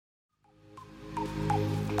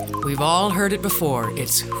We've all heard it before.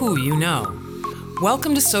 It's who you know.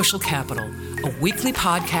 Welcome to Social Capital, a weekly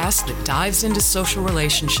podcast that dives into social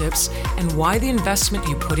relationships and why the investment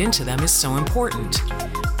you put into them is so important.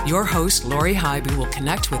 Your host, Lori Hybe, will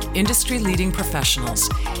connect with industry-leading professionals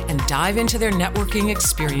and dive into their networking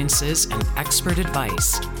experiences and expert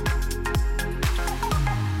advice.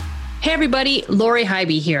 Hey everybody, Lori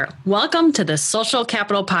Hybe here. Welcome to the Social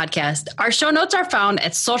Capital Podcast. Our show notes are found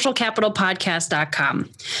at socialcapitalpodcast.com.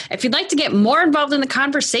 If you'd like to get more involved in the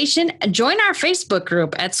conversation, join our Facebook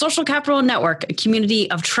group at Social Capital Network, a community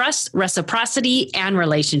of trust, reciprocity, and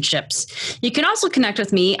relationships. You can also connect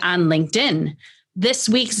with me on LinkedIn. This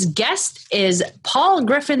week's guest is Paul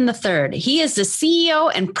Griffin III. He is the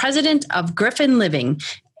CEO and president of Griffin Living,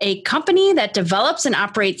 a company that develops and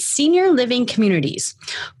operates senior living communities.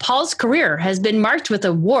 Paul's career has been marked with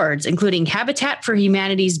awards, including Habitat for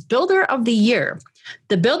Humanity's Builder of the Year,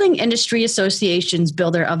 the Building Industry Association's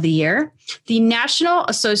Builder of the Year, the National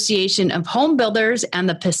Association of Homebuilders, and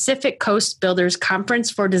the Pacific Coast Builders Conference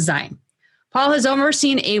for Design. Paul has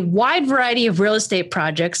overseen a wide variety of real estate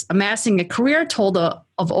projects, amassing a career total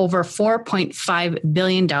of over $4.5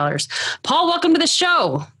 billion. Paul, welcome to the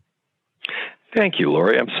show. Thank you,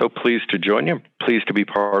 Lori. I'm so pleased to join you. I'm pleased to be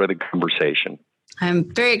part of the conversation. I'm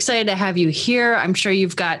very excited to have you here. I'm sure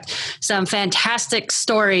you've got some fantastic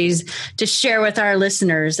stories to share with our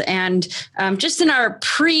listeners. And just in our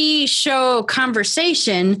pre-show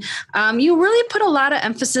conversation, you really put a lot of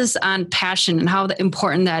emphasis on passion and how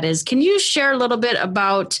important that is. Can you share a little bit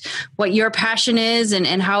about what your passion is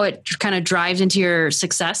and how it kind of drives into your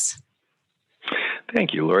success?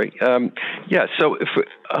 Thank you, Lori. So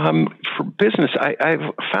for business,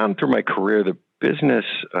 I've found through my career that business,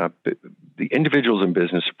 the individuals in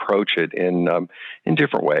business approach it in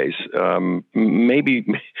different ways. Maybe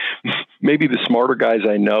the smarter guys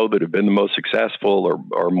I know that have been the most successful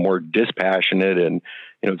are more dispassionate, and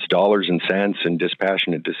it's dollars and cents and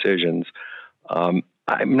dispassionate decisions. I'm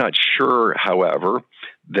not sure, however,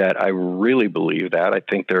 that I really believe that. I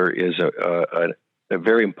think there is a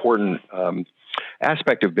very important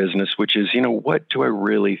aspect of business, which is, what do I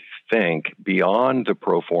really think beyond the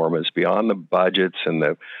pro formas, beyond the budgets and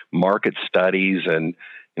the market studies and,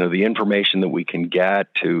 the information that we can get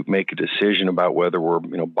to make a decision about whether we're,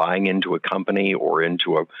 buying into a company or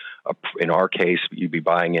into in our case, you'd be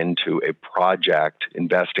buying into a project,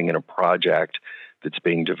 investing in a project that's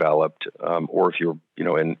being developed. Or if you're,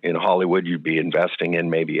 in Hollywood, you'd be investing in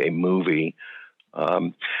maybe a movie.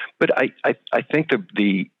 But I think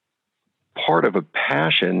the part of a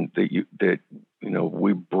passion that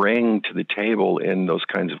we bring to the table in those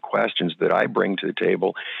kinds of questions that I bring to the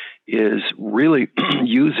table is really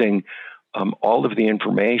using all of the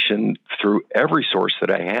information through every source that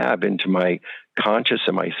I have into my conscious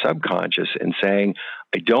and my subconscious, and saying,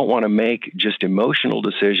 I don't want to make just emotional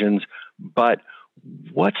decisions, but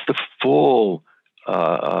what's the full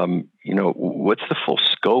what's the full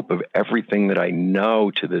scope of everything that I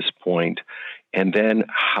know to this point? And then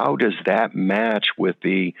how does that match with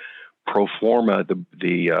the pro forma, the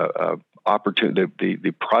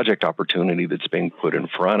project opportunity that's being put in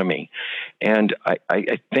front of me? And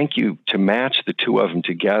I think to match the two of them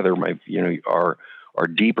together, our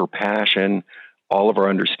deeper passion, all of our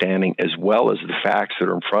understanding, as well as the facts that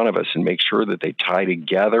are in front of us, and make sure that they tie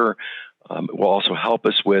together. It will also help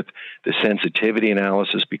us with the sensitivity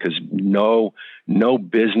analysis, because no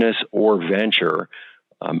business or venture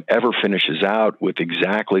ever finishes out with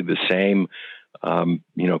exactly the same,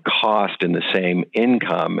 cost and the same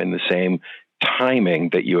income and the same timing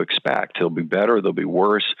that you expect. There'll be better, there'll be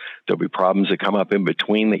worse, there'll be problems that come up in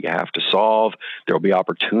between that you have to solve. There'll be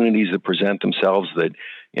opportunities that present themselves that,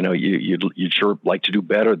 you'd sure like to do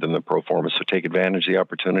better than the pro forma, so take advantage of the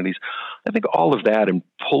opportunities. I think all of that and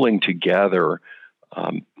pulling together,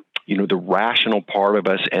 the rational part of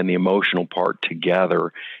us and the emotional part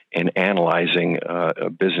together, and analyzing a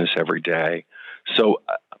business every day. So,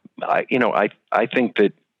 I think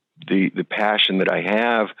that the passion that I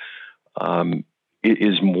have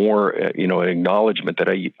is more, an acknowledgement that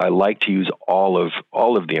I like to use all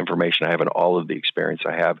of the information I have and all of the experience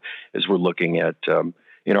I have as we're looking at,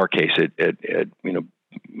 in our case, at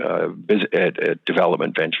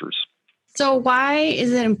development ventures. So why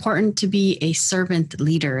is it important to be a servant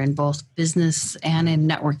leader in both business and in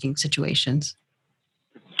networking situations?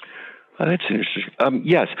 That's interesting.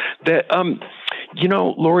 Yes. That,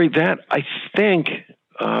 Lori, that I think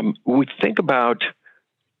when we think about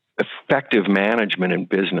effective management in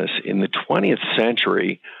business in the 20th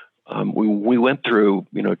century, we went through,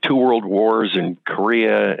 two world wars in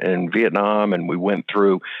Korea and Vietnam, and we went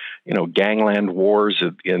through, gangland wars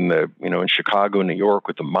in Chicago and New York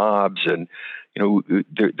with the mobs, and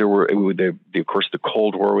there were of course the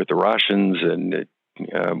Cold War with the Russians, and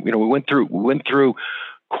we went through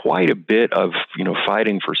quite a bit of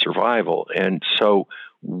fighting for survival, and so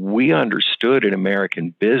we understood in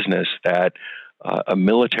American business that a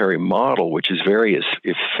military model, which is very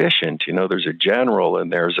efficient. There's a general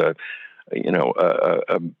and there's a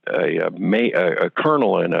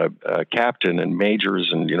colonel and a captain and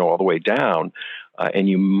majors and all the way down, and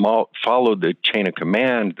you followed the chain of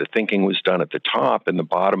command. The thinking was done at the top, and the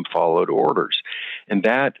bottom followed orders, and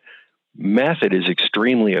that method is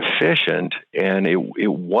extremely efficient. And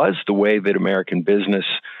it was the way that American business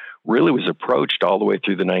really was approached all the way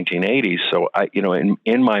through the 1980s. So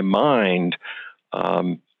in my mind,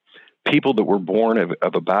 people that were born of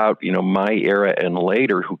about, my era and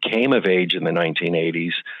later, who came of age in the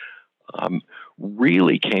 1980s,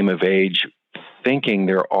 really came of age thinking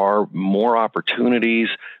there are more opportunities.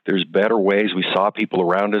 There's better ways. We saw people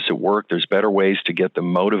around us at work. There's better ways to get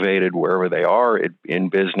them motivated wherever they are in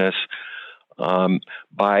business,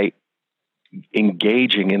 by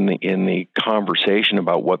engaging in the conversation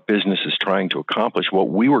about what business is trying to accomplish, what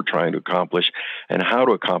we were trying to accomplish, and how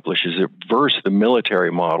to accomplish it versus the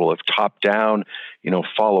military model of top down,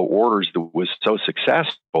 follow orders that was so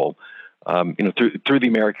successful, through the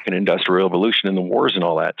American Industrial Revolution and the wars and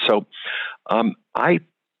all that. So, I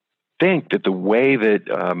think that the way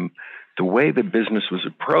that business was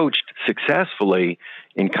approached successfully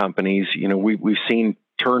in companies, we've seen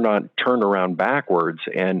turned around backwards,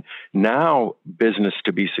 and now business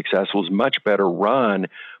to be successful is much better run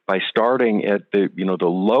by starting at the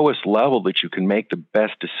lowest level that you can make the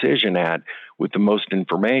best decision at, with the most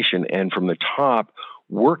information, and from the top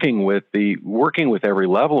working with every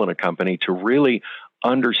level in a company to really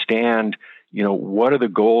understand what are the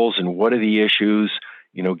goals and what are the issues,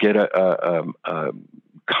 get a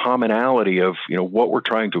commonality of what we're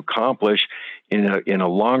trying to accomplish in a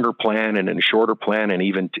longer plan and in a shorter plan, and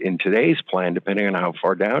even in today's plan, depending on how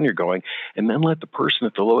far down you're going, and then let the person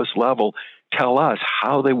at the lowest level tell us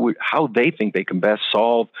how they think they can best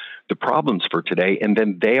solve the problems for today, and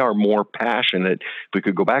then they are more passionate. If we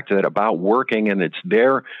could go back to that, about working, and it's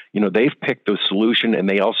their, they've picked the solution, and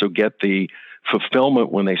they also get the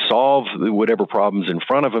fulfillment when they solve whatever problems in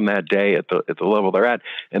front of them that day at the level they're at,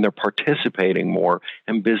 and they're participating more,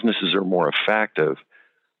 and businesses are more effective.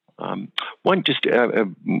 Going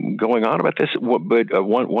on about this, but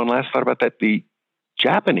one last thought about that: the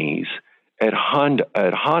Japanese at Honda.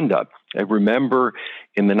 I remember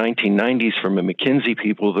in the 1990s from the McKinsey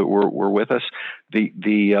people that were with us, the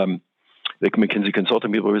McKinsey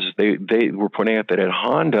consulting people, they were pointing out that at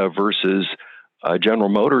Honda versus General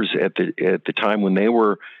Motors at the time when they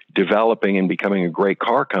were developing and becoming a great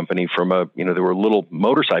car company from they were a little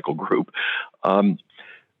motorcycle group.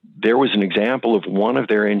 There was an example of one of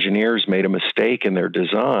their engineers made a mistake in their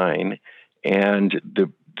design, and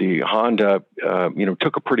the Honda,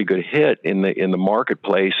 took a pretty good hit in the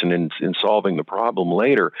marketplace and in solving the problem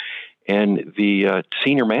later. And the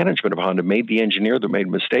senior management of Honda made the engineer that made a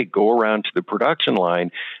mistake go around to the production line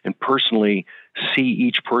and personally see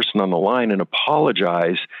each person on the line and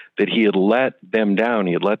apologize that he had let them down.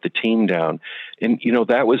 He had let the team down. And,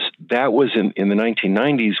 that was in the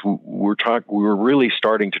 1990s. We were really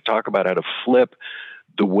starting to talk about how to flip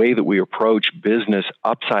the way that we approach business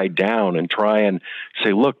upside down and try and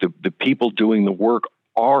say, look, the people doing the work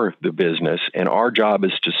are the business, and our job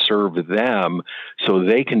is to serve them so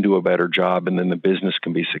they can do a better job, and then the business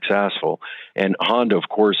can be successful. And Honda, of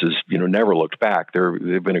course, has never looked back.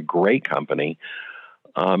 They've been a great company.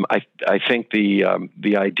 I think the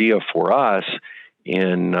idea for us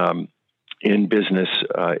in business,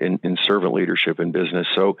 in servant leadership in business,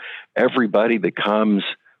 so everybody that comes,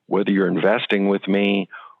 whether you're investing with me,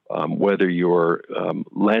 whether you're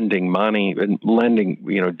lending money and lending,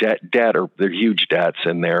 debt, or they're huge debts,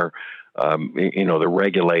 and they're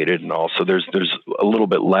regulated, and also there's a little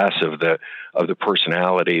bit less of the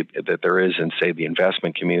personality that there is in, say, the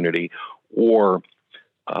investment community, or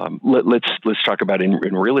let's talk about in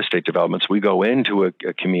real estate developments. We go into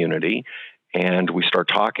a community and we start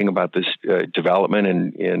talking about this development,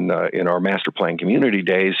 and in our master plan community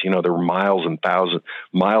days, there were miles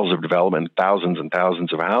of development, thousands and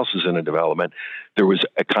thousands of houses in a development. There was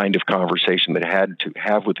a kind of conversation that had to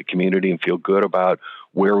have with the community and feel good about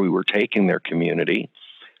where we were taking their community.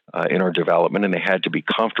 in our development, and they had to be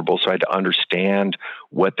comfortable. So I had to understand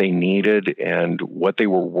what they needed and what they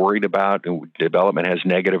were worried about. And development has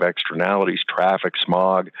negative externalities, traffic,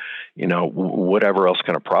 smog, whatever else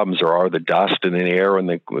kind of problems there are, the dust in the air and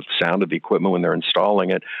the sound of the equipment when they're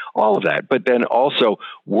installing it, all of that. But then also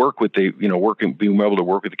being able to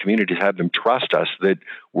work with the community to have them trust us that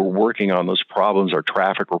we're working on those problems, our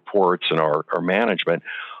traffic reports and our management,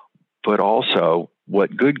 but also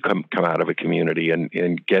what good come out of a community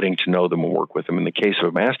and getting to know them and work with them. In the case of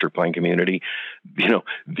a master plan community,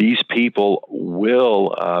 these people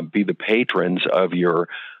will be the patrons of your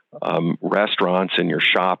restaurants and your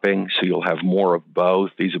shopping, so you'll have more of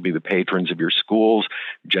both. These will be the patrons of your schools.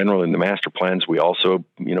 Generally, in the master plans, we also,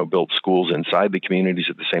 built schools inside the communities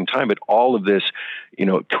at the same time. But all of this,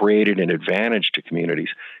 created an advantage to communities.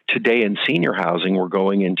 Today in senior housing, we're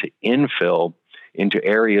going into infill into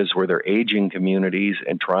areas where they're aging communities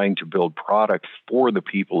and trying to build product for the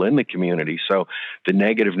people in the community. So the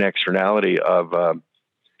negative externality of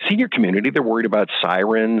senior community, they're worried about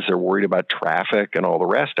sirens, they're worried about traffic and all the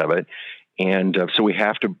rest of it. And so we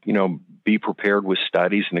have to, be prepared with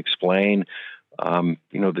studies and explain,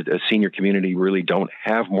 that a senior community really don't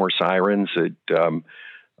have more sirens.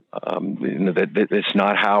 That's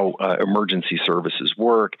not how emergency services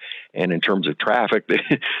work. And in terms of traffic,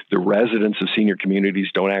 the residents of senior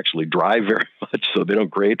communities don't actually drive very much, so they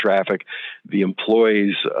don't create traffic. The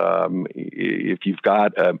employees, if you've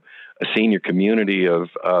got a senior community of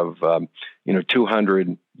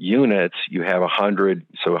 200 units, you have 100,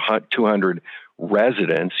 so 200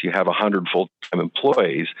 residents, you have 100 full-time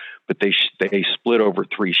employees, but they split over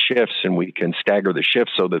 3 shifts, and we can stagger the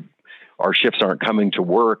shifts so that our shifts aren't coming to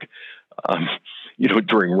work,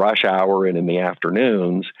 during rush hour and in the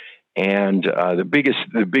afternoons. And the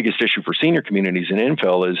biggest issue for senior communities in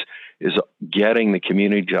infill is getting the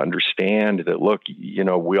community to understand that, look,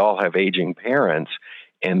 we all have aging parents,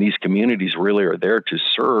 and these communities really are there to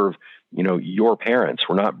serve, your parents.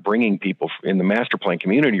 We're not bringing people in the master plan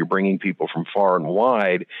community. You're bringing people from far and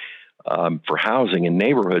wide for housing in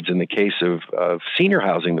neighborhoods. In the case of senior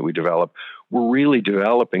housing that we develop, we're really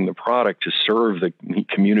developing the product to serve the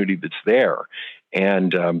community that's there,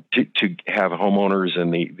 and to have homeowners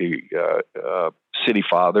and the city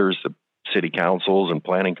fathers, the city councils and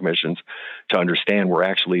planning commissions to understand we're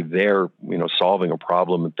actually there, solving a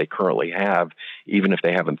problem that they currently have, even if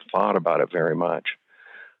they haven't thought about it very much.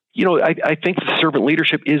 I think the servant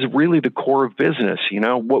leadership is really the core of business.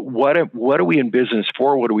 What are we in business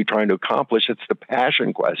for? What are we trying to accomplish? It's the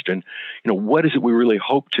passion question. What is it we really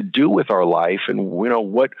hope to do with our life? And,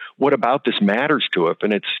 what about this matters to us?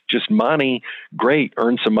 And it's just money. Great.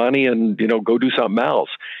 Earn some money and, go do something else.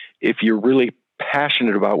 If you're really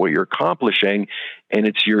passionate about what you're accomplishing, and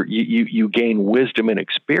it's you gain wisdom and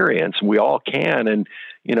experience, we all can, and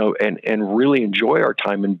really enjoy our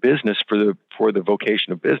time in business for the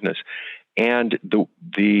vocation of business. And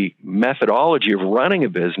the methodology of running a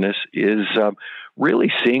business is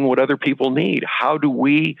really seeing what other people need. How do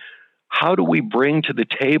we bring to the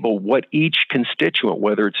table what each constituent,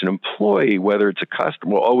 whether it's an employee, whether it's a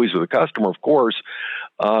customer, well, always with a customer, of course,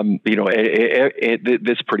 that's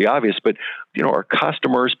pretty obvious, but, our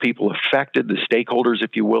customers, people affected, the stakeholders,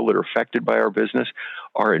 if you will, that are affected by our business,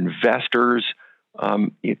 our investors,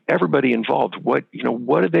 everybody involved. What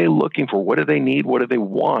are they looking for? What do they need? What do they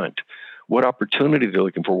want? What opportunity they're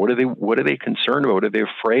looking for? What are they concerned about? What are they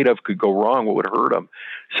afraid of could go wrong? What would hurt them?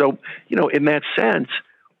 So, in that sense,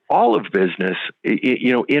 all of business,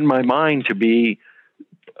 in my mind, to be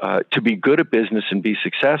good at business and be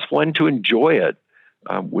successful and to enjoy it,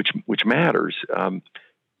 which matters.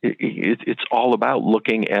 It's all about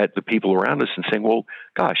looking at the people around us and saying, well,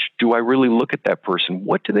 gosh, do I really look at that person?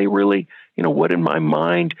 What do they really, what in my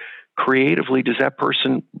mind creatively does that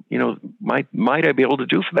person, might I be able to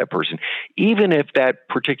do for that person? Even if that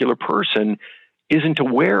particular person isn't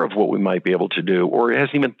aware of what we might be able to do or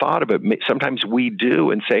hasn't even thought of it. Sometimes we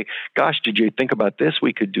do and say, gosh, did you think about this?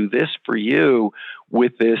 We could do this for you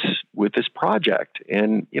with this project.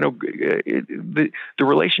 And, the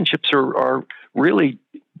relationships are really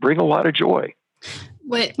bring a lot of joy.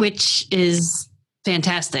 Which is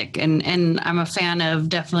fantastic. And I'm a fan of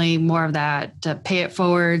definitely more of that, pay it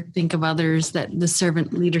forward, think of others, that the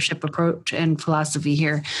servant leadership approach and philosophy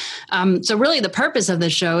here. So really the purpose of the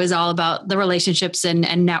show is all about the relationships and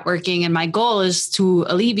networking. And my goal is to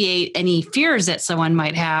alleviate any fears that someone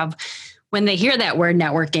might have when they hear that word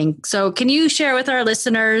networking. So can you share with our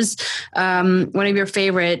listeners one of your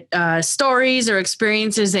favorite stories or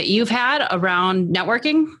experiences that you've had around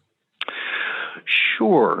networking?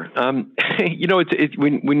 Sure. It's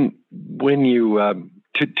when you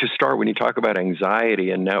to start, when you talk about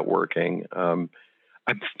anxiety and networking,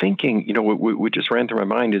 I'm thinking, what just ran through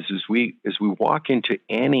my mind is as we walk into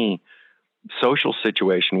any social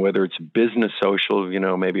situation, whether it's business social,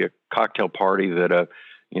 maybe a cocktail party that a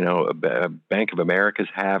Bank of America's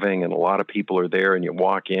having, and a lot of people are there, and you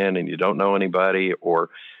walk in and you don't know anybody, or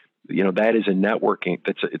that is a networking.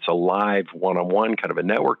 It's a live one-on-one kind of a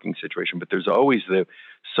networking situation. But there's always the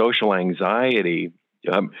social anxiety.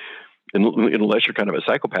 Unless you're kind of a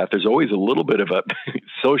psychopath, there's always a little bit of a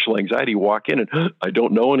social anxiety. You walk in and I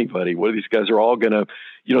don't know anybody. What are these guys are all gonna,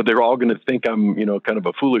 they're all gonna think I'm, kind of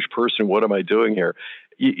a foolish person. What am I doing here?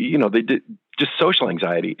 They did just social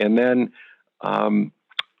anxiety. And then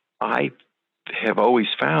I have always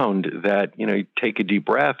found that, you take a deep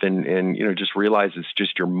breath and just realize it's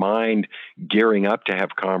just your mind gearing up to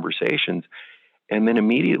have conversations. And then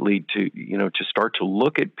immediately to start to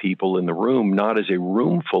look at people in the room, not as a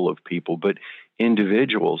room full of people, but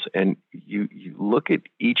individuals. And you look at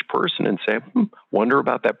each person and say, wonder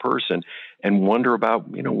about that person, and wonder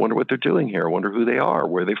what they're doing here, wonder who they are,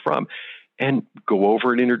 where they're from, and go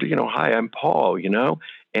over and introduce, hi, I'm Paul,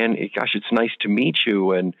 and gosh, it's nice to meet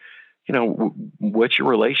you. And, what's your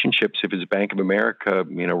relationships? If it's Bank of America,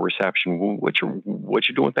 reception, what you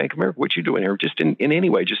doing with Bank of America? What you doing here? Just in any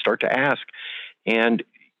way, just start to ask and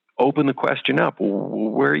open the question up.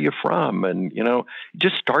 Where are you from? And,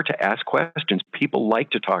 just start to ask questions. People like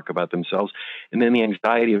to talk about themselves. And then the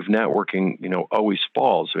anxiety of networking, always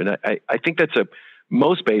falls. And I think that's a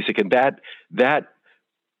most basic, and that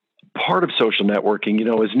part of social networking,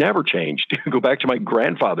 has never changed. Go back to my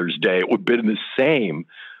grandfather's day, it would have been the same.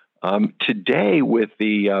 Today, with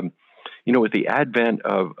the with the advent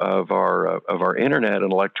of our internet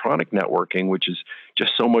and electronic networking, which is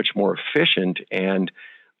just so much more efficient, and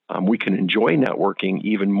we can enjoy networking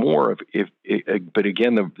even more. But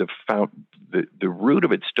again, the root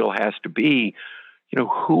of it still has to be,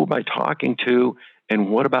 who am I talking to, and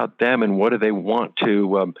what about them, and what do they want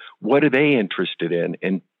to, what are they interested in,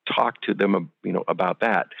 and talk to them, about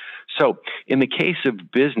that. So, in the case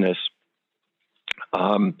of business.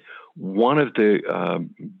 One of the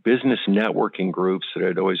business networking groups that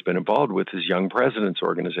I'd always been involved with is Young Presidents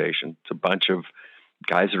Organization. It's a bunch of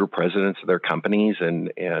guys that are presidents of their companies, and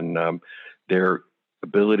their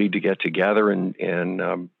ability to get together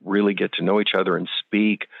and really get to know each other and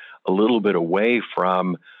speak a little bit away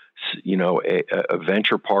from, a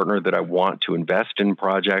venture partner that I want to invest in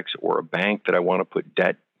projects, or a bank that I want to put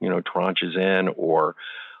debt, tranches in, or,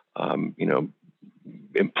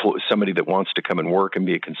 somebody that wants to come and work and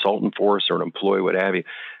be a consultant for us, or an employee, what have you.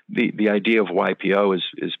 The idea of YPO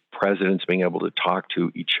is presidents being able to talk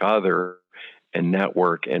to each other and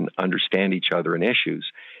network and understand each other and issues.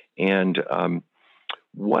 And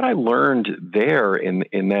what I learned there in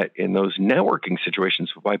those networking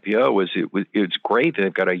situations with YPO was it's great that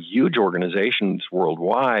they've got a huge organizations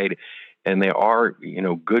worldwide, and they are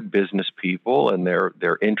good business people, and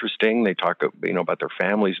they're interesting. They talk about their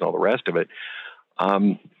families and all the rest of it.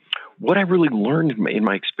 What I really learned in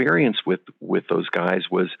my experience with those guys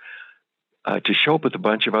was to show up with a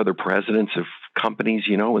bunch of other presidents of companies,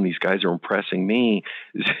 when these guys are impressing me,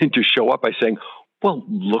 is to show up by saying, well,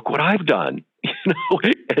 look what I've done,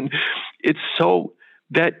 and it's so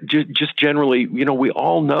that just generally, we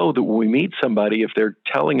all know that when we meet somebody, if they're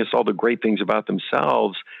telling us all the great things about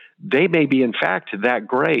themselves, they may be, in fact, that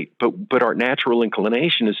great, but our natural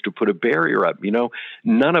inclination is to put a barrier up.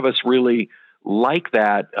 None of us really like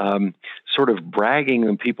that sort of bragging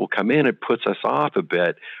when people come in. It puts us off a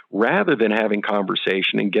bit, rather than having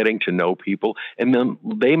conversation and getting to know people. And then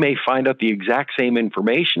they may find out the exact same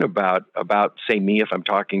information about say me, if I'm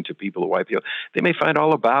talking to people at YPO. They may find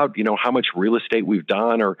all about how much real estate we've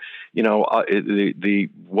done, or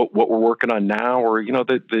what we're working on now, or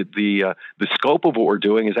the scope of what we're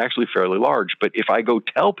doing is actually fairly large. But if I go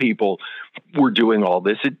tell people we're doing all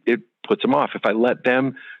this, it puts them off. If I let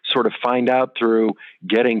them sort of find out through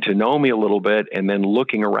getting to know me a little bit, and then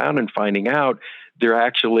looking around and finding out, they're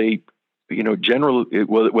actually, generally,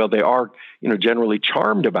 they are, generally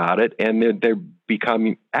charmed about it, and they're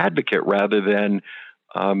becoming advocate rather than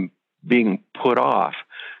being put off.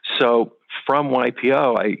 So from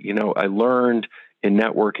YPO, I learned in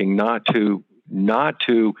networking not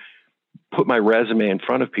to put my resume in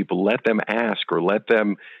front of people, let them ask, or let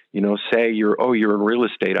them, say you're in real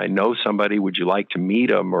estate. I know somebody, would you like to meet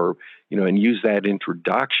them? Or, and use that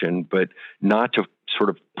introduction, but not to sort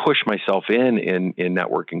of push myself in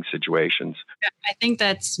networking situations. I think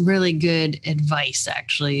that's really good advice,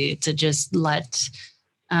 actually, to just let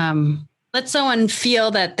someone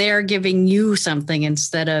feel that they're giving you something,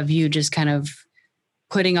 instead of you just kind of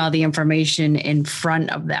putting all the information in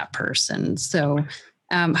front of that person. So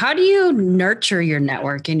how do you nurture your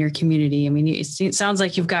network in your community? I mean, it sounds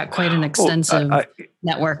like you've got quite an extensive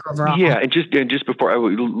network overall. Yeah, and just before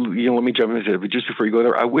let me jump into it. But just before you go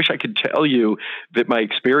there, I wish I could tell you that my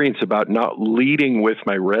experience about not leading with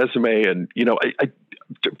my resume, and I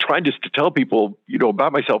trying just to tell people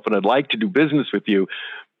about myself, and I'd like to do business with you,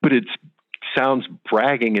 but it sounds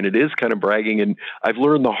bragging, and it is kind of bragging, and I've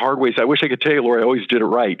learned the hard way. So I wish I could tell you, Lori, I always did it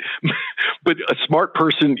right. But a smart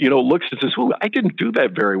person, looks and says, well, I didn't do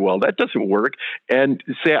that very well. That doesn't work. And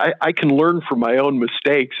say, I can learn from my own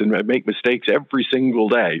mistakes, and I make mistakes every single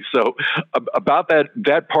day. So about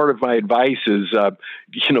that part of my advice is,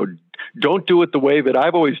 don't do it the way that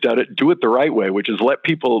I've always done it. Do it the right way, which is let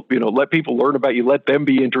people learn about you, let them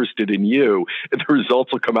be interested in you, and the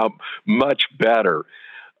results will come out much better.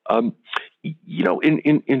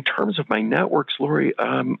 In terms of my networks, Lori,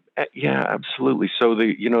 yeah, absolutely. So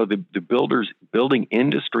the Building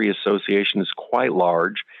Industry Association is quite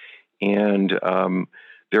large, and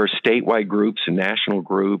there are statewide groups and national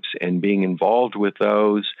groups, and being involved with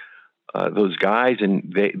those guys,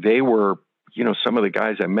 and they were, some of the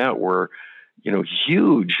guys I met were,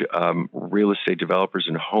 huge real estate developers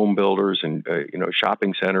and home builders, and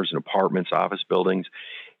shopping centers and apartments, office buildings.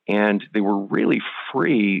 And they were really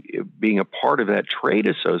free, being a part of that trade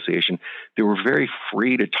association. They were very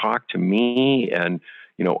free to talk to me and,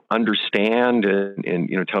 understand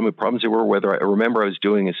and tell me what problems there were. I remember I was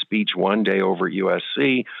doing a speech one day over at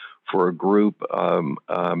USC for a group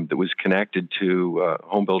that was connected to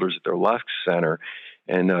home builders at their Lux Center.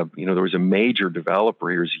 And, there was a major developer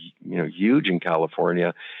here, huge in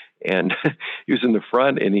California. And he was in the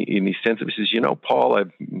front, and he sensibly says, Paul, I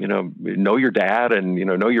know your dad, and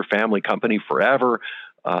know your family company forever.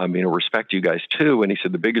 Respect you guys too. And he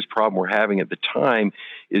said the biggest problem we're having at the time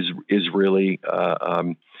is really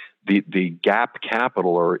the gap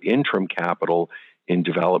capital or interim capital in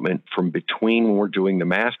development from between when we're doing the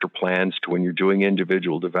master plans to when you're doing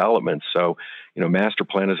individual developments. So master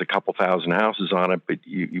plan is a couple thousand houses on it, but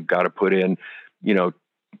you've got to put in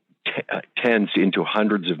tens into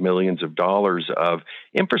hundreds of millions of dollars of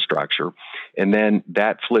infrastructure, and then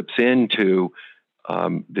that flips into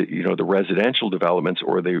the residential developments,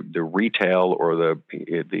 or the retail, or the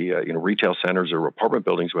retail centers or apartment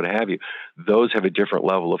buildings, what have you. Those have a different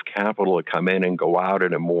level of capital to come in and go out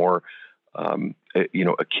in a more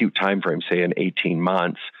acute time frame, say in 18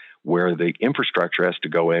 months, where the infrastructure has to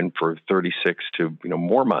go in for 36 to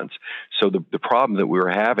more months. So the problem that we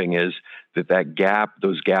were having is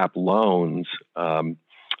those gap loans,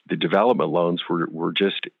 the development loans were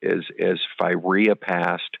just as FIREA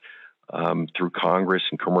passed through Congress,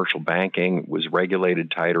 and commercial banking was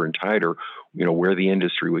regulated tighter and tighter, where the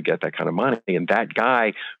industry would get that kind of money. And that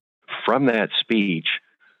guy from that speech,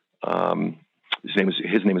 his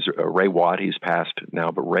name is Ray Watt. He's passed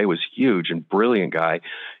now, but Ray was huge and brilliant guy.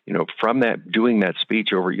 From doing that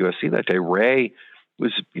speech over at USC that day, Ray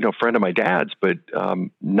was, a friend of my dad's, but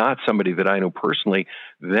not somebody that I know personally.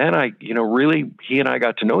 Then really, he and I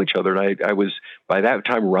got to know each other. And I was, by that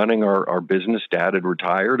time, running our business. Dad had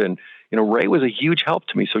retired, and, Ray was a huge help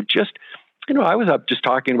to me. So just, I was up just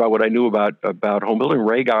talking about what I knew about home building.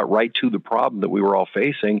 Ray got right to the problem that we were all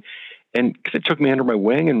facing. And it took me under my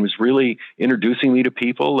wing and was really introducing me to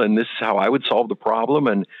people, and this is how I would solve the problem.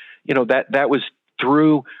 And, that was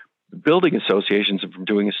through building associations and from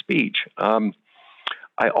doing a speech.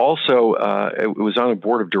 I also was on the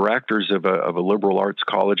board of directors of a liberal arts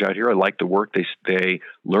college out here. I like the work they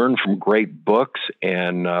learn from great books,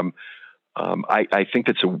 and I think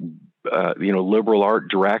that's a liberal art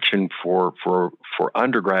direction for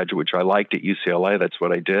undergraduate, which I liked at UCLA. That's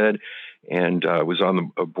what I did. And was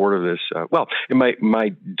on the board of this. And my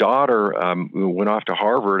daughter went off to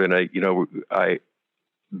Harvard, and I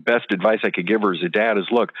best advice I could give her as a dad is,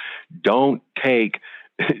 look, don't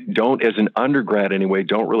as an undergrad anyway,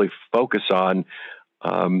 don't really focus on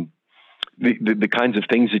the kinds of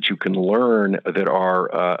things that you can learn that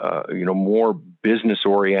are more business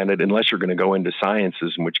oriented, unless you're going to go into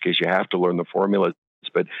sciences, in which case you have to learn the formulas.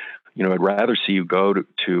 But I'd rather see you go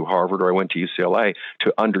to Harvard, or I went to UCLA,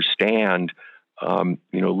 to understand,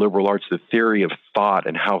 liberal arts, the theory of thought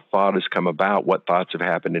and how thought has come about, what thoughts have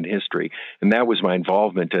happened in history. And that was my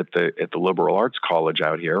involvement at the liberal arts college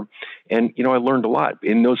out here. And, I learned a lot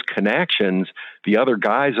in those connections. The other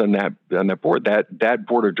guys on that board, that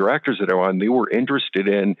board of directors that are on, they were interested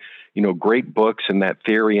in, great books and that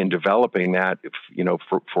theory, and developing that,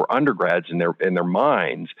 for undergrads in their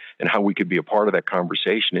minds, and how we could be a part of that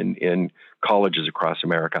conversation in colleges across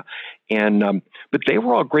America. And but they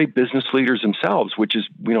were all great business leaders themselves, which is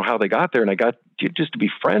how they got there. And I got just to be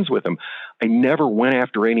friends with them. I never went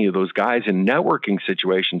after any of those guys in networking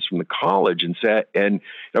situations from the college and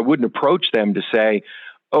I wouldn't approach them to say,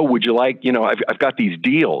 "Oh, would you like, I've got these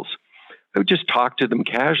deals." I would just talk to them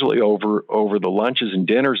casually over the lunches and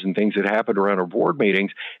dinners and things that happened around our board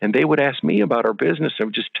meetings, and they would ask me about our business. I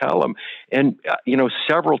would just tell them, and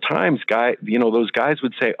several times, those guys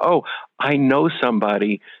would say, "Oh, I know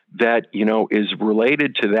somebody that is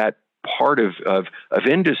related to that part of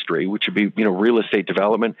industry, which would be real estate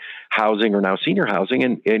development, housing, or now senior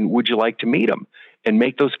housing, and would you like to meet them?" And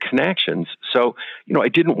make those connections. So I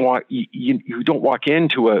didn't walk. You don't walk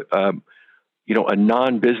into a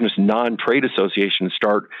non-business, non-trade association and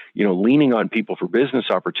start, leaning on people for business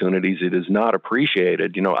opportunities. It is not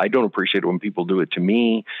appreciated. I don't appreciate it when people do it to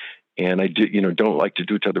me, and I do, don't like to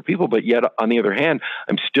do it to other people. But yet, on the other hand,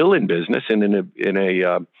 I'm still in business, and in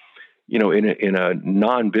a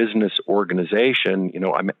non-business organization,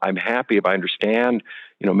 I'm happy if I understand,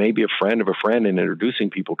 maybe a friend of a friend and introducing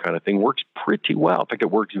people kind of thing works pretty well. In fact,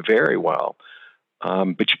 it works very well.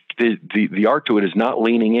 But the art to it is not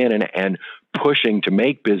leaning in and pushing to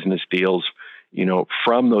make business deals,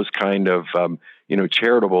 from those kind of,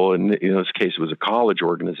 charitable, and in this case, it was a college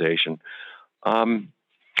organization.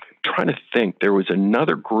 Trying to think, there was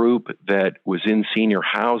another group that was in senior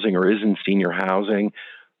housing or is in senior housing.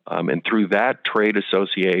 And through that trade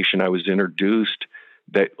association, I was introduced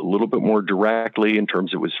that a little bit more directly in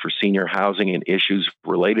terms it was for senior housing and issues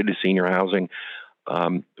related to senior housing.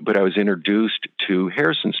 But I was introduced to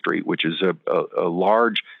Harrison Street, which is a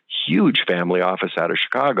large, huge family office out of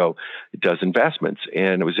Chicago. It does investments.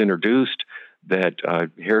 And I was introduced that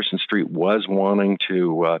Harrison Street was wanting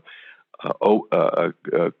to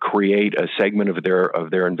create a segment of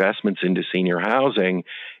their investments into senior housing,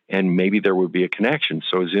 and maybe there would be a connection.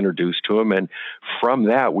 So I was introduced to them, and from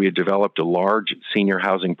that, we had developed a large senior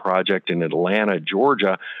housing project in Atlanta,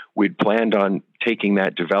 Georgia. We'd planned on taking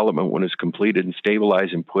that development when it's completed and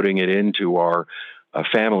stabilized and putting it into our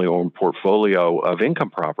family-owned portfolio of income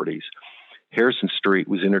properties. Harrison Street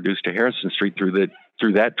was introduced to Harrison Street through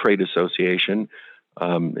that trade association.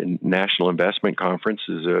 National Investment Conference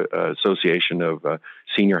is an association of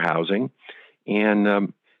senior housing,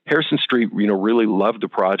 and Harrison Street, really loved the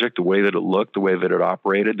project, the way that it looked, the way that it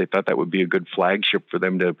operated. They thought that would be a good flagship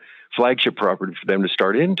property for them to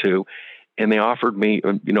start into, and they offered me,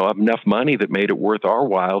 enough money that made it worth our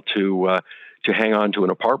while to hang on to an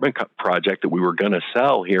apartment project that we were going to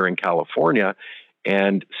sell here in California,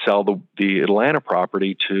 and sell the Atlanta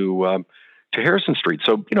property to Harrison Street.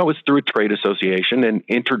 So, it was through a trade association and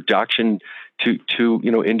introduction to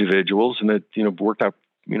individuals, and it worked out,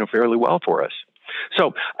 fairly well for us.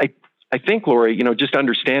 So I think, Lori, just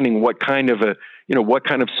understanding what kind of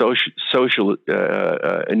social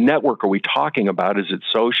network are we talking about? Is it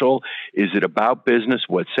social? Is it about business?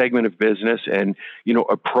 What segment of business? And,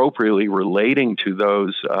 appropriately relating to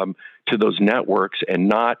those networks and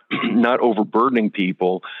not overburdening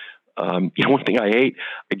people. One thing I hate,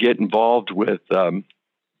 I get involved with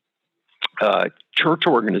church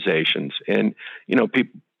organizations, and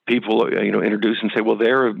people introduce and say, well,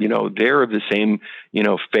 they're of the same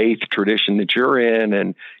faith tradition that you're in,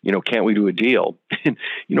 and can't we do a deal?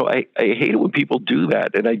 I hate it when people do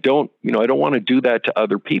that, and I don't want to do that to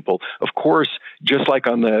other people. Of course, just like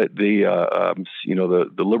on the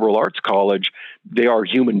liberal arts college, they are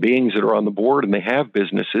human beings that are on the board and they have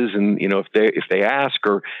businesses, and if they ask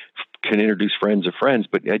or can introduce friends of friends,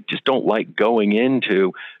 but I just don't like going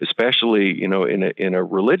into, especially in a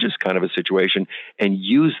religious kind of a situation, and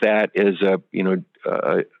use that as a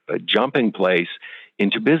jumping place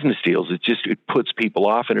into business deals. It puts people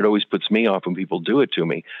off, and it always puts me off when people do it to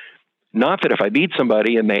me. Not that if I meet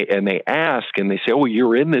somebody and they ask and they say, "Oh, well,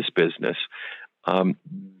 you're in this business,"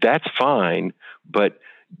 that's fine, but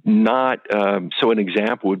not. So an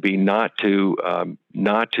example would be not to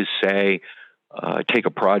say. Take a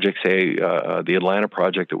project, say the Atlanta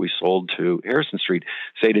project that we sold to Harrison Street,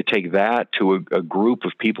 say to take that to a group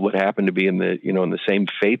of people that happen to be in the same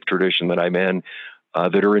faith tradition that I'm in,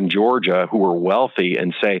 that are in Georgia, who are wealthy,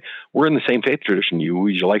 and say, we're in the same faith tradition.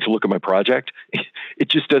 Would you like to look at my project? It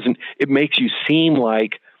just doesn't. It makes you seem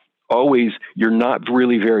like always you're not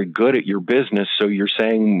really very good at your business. So you're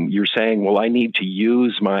saying, well, I need to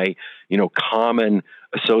use my common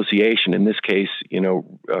association, in this case,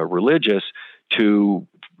 religious, to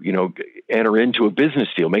enter into a business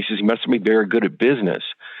deal. Makes you must be very good at business,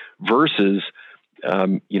 versus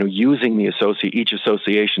using each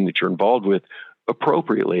association that you're involved with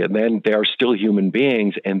appropriately. And then they are still human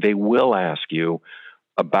beings, and they will ask you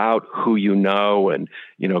about who you know, and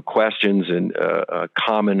questions and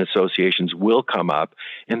common associations will come up,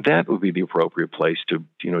 and that would be the appropriate place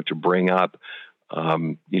to bring up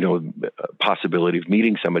possibility of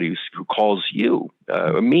meeting somebody who calls you,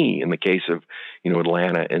 me in the case of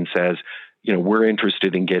Atlanta, and says, we're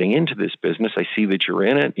interested in getting into this business. I see that you're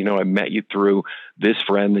in it. I met you through this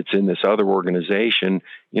friend that's in this other organization.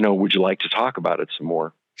 Would you like to talk about it some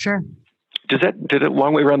more? Sure. Did it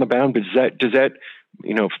long way around the bound, but does that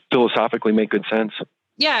philosophically make good sense?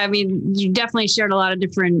 Yeah. I mean, you definitely shared a lot of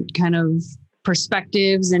different kind of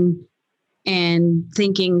perspectives and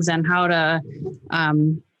thinkings on how to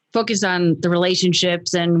focus on the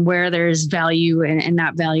relationships and where there's value and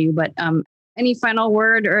not value. But any final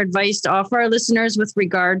word or advice to offer our listeners with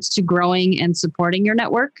regards to growing and supporting your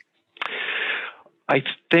network? I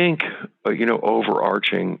think,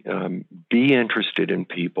 overarching, be interested in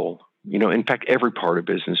people. In fact, every part of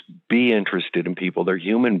business, be interested in people. They're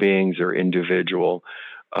human beings, they're individual,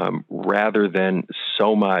 rather than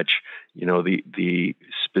so much, the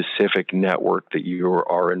specific network that you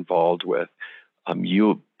are involved with. I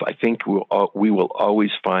think we will always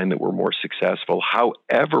find that we're more successful,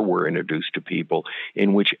 however we're introduced to people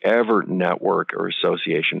in whichever network or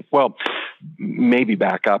association. Well, maybe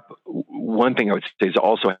back up. One thing I would say is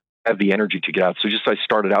also have the energy to get out. So just I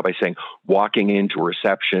started out by saying, walking into a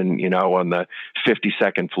reception, on the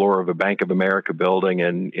 52nd floor of a Bank of America building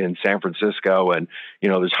in San Francisco, and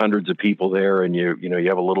there's hundreds of people there, and you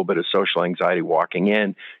have a little bit of social anxiety walking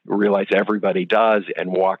in. You realize everybody does,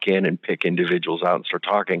 and walk in and pick individuals out and start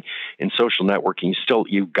talking. In social networking,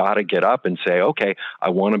 you've got to get up and say, okay,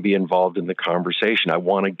 I want to be involved in the conversation. I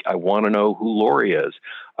want to know who Lori is.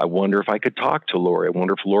 I wonder if I could talk to Lori. I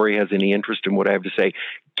wonder if Lori has any interest in what I have to say.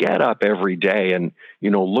 Get up every day and,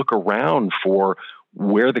 look around for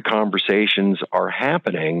where the conversations are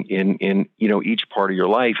happening in each part of your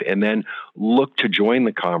life, and then look to join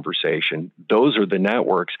the conversation. Those are the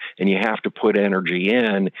networks, and you have to put energy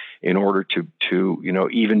in order to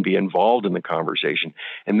even be involved in the conversation.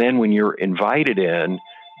 And then when you're invited into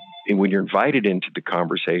the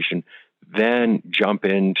conversation, then jump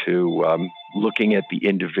into looking at the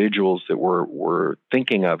individuals that we're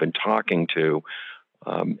thinking of and talking to,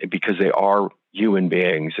 because they are human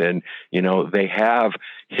beings, and they have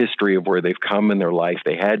history of where they've come in their life.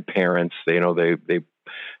 They had parents. They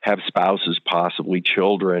have spouses, possibly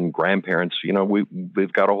children, grandparents.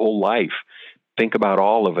 We've got a whole life. Think about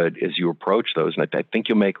all of it as you approach those, and I think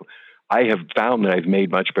I have found that I've made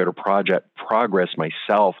much better progress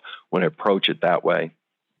myself when I approach it that way.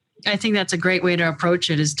 I think that's a great way to approach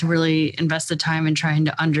it, is to really invest the time in trying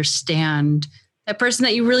to understand that person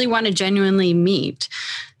that you really want to genuinely meet.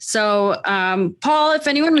 So, Paul, if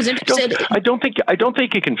anyone was interested, I don't think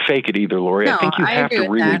you can fake it either, Lori. No, I think you have to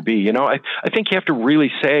really be. I think you have to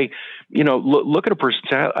really say, look at a person.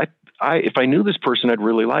 If I knew this person, I'd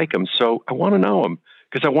really like him. So I want to know him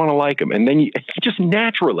because I want to like him, and then you just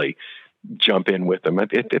naturally jump in with them. I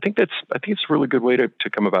think it's a really good way to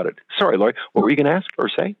come about it. Sorry, Lori, what were you going to ask or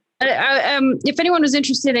say? If anyone was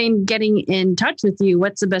interested in getting in touch with you,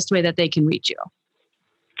 what's the best way that they can reach you?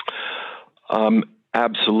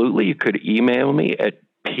 Absolutely. You could email me at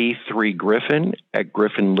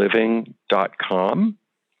p3griffin@griffinliving.com.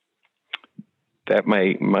 That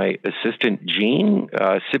my assistant Jean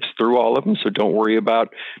sifts through all of them, so don't worry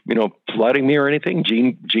about flooding me or anything.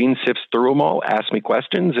 Jean sifts through them all, asks me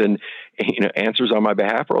questions, and answers on my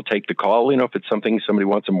behalf, or I'll take the call. If it's something somebody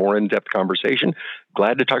wants a more in-depth conversation,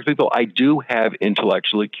 glad to talk to people. I do have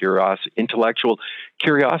intellectual curiosity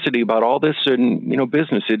about all this and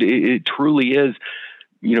business. It truly is.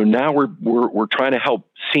 Now we're trying to help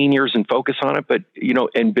seniors and focus on it, but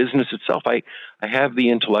and business itself, I have the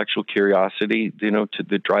intellectual curiosity,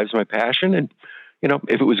 that drives my passion. And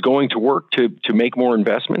if it was going to work to make more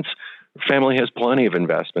investments, family has plenty of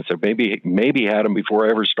investments. I've maybe had them before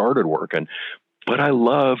I ever started working, but I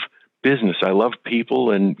love business. I love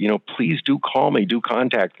people, and please do call me, do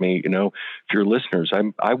contact me. If you're listeners,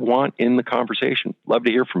 I want in the conversation. Love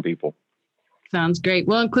to hear from people. Sounds great.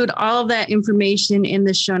 We'll include all of that information in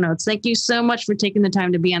the show notes. Thank you so much for taking the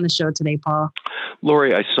time to be on the show today, Paul.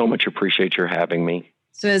 Lori, I so much appreciate your having me.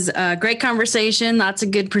 So it was a great conversation, lots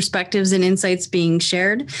of good perspectives and insights being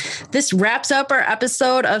shared. This wraps up our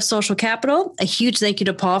episode of Social Capital. A huge thank you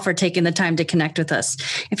to Paul for taking the time to connect with us.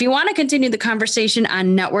 If you want to continue the conversation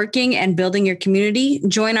on networking and building your community,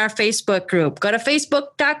 join our Facebook group. Go to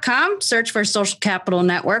facebook.com, search for Social Capital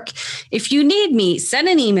Network. If you need me, send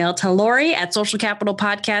an email to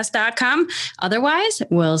Lori@socialcapitalpodcast.com. Otherwise,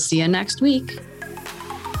 we'll see you next week.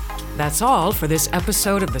 That's all for this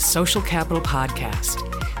episode of the Social Capital Podcast.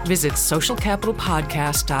 Visit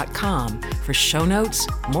socialcapitalpodcast.com for show notes,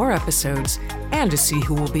 more episodes, and to see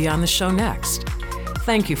who will be on the show next.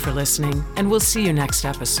 Thank you for listening, and we'll see you next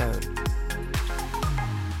episode.